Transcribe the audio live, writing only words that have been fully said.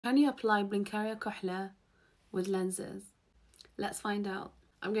Can you apply Blinkaria Kohl with lenses? Let's find out.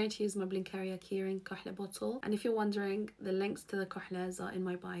 I'm going to use my Blinkaria Kohl bottle, and if you're wondering, the links to the kohlas are in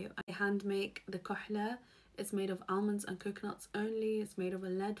my bio. I hand make the kohl. It's made of almonds and coconuts only. It's made of a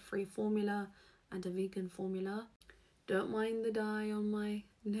lead-free formula and a vegan formula. Don't mind the dye on my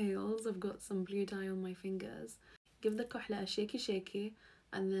nails. I've got some blue dye on my fingers. Give the kohl a shaky,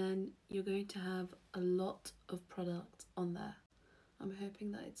 and then you're going to have a lot of product on there. I'm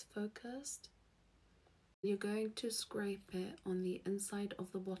hoping that it's focused. You're going to scrape it on the inside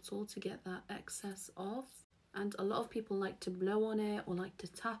of the bottle to get that excess off. And a lot of people like to blow on it, or like to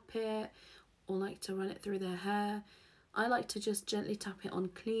tap it, or like to run it through their hair. I like to just gently tap it on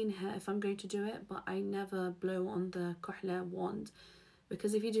clean hair if I'm going to do it, but I never blow on the kohl wand,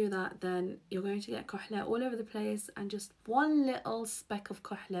 because if you do that, then you're going to get kohl all over the place, and just one little speck of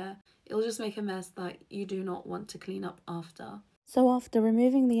kohl, it'll just make a mess that you do not want to clean up after. So after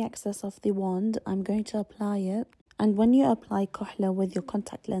removing the excess of the wand, I'm going to apply it. And when you apply kohl with your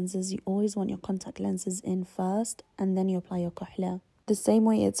contact lenses, you always want your contact lenses in first, and then you apply your kohl. The same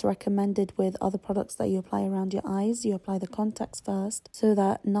way it's recommended with other products that you apply around your eyes, you apply the contacts first so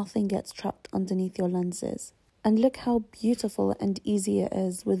that nothing gets trapped underneath your lenses. And look how beautiful and easy it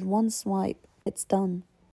is. With one swipe, it's done.